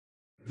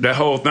That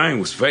whole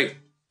thing was fake.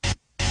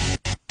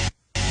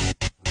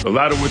 A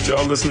lot of what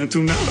y'all listening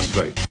to now is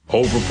fake.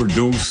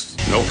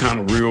 Overproduced, no kind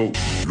of real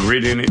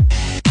grit in it.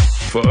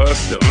 For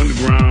us, the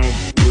underground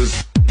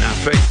was not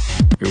fake.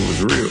 It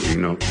was real, you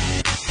know.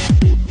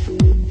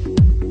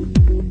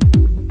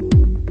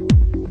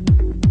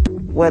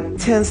 What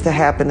tends to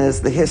happen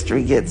is the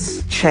history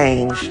gets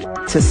changed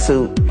to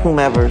suit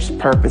whomever's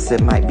purpose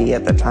it might be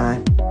at the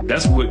time.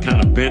 That's what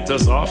kind of bent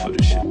us off of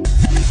the shit.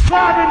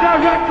 Live and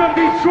direct from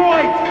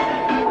Detroit!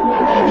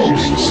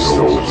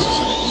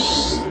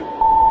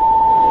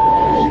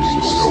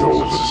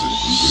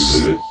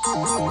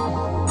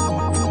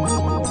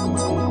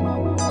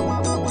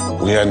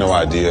 We had no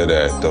idea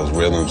that those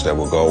rhythms that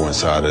would go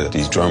inside of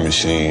these drum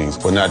machines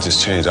would not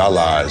just change our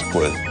lives,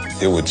 but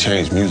it would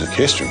change music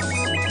history.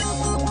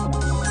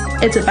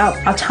 It's about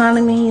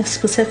autonomy,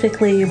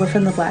 specifically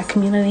within the Black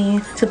community.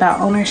 It's about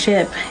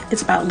ownership.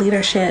 It's about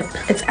leadership.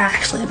 It's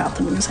actually about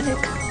the music.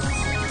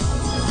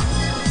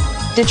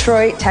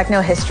 Detroit techno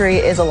history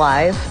is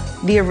alive.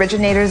 The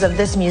originators of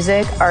this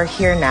music are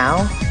here now.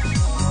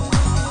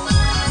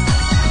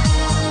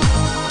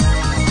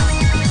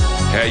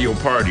 Have your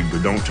party,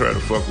 but don't try to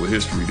fuck with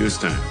history this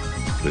time,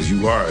 because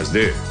you are is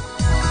there.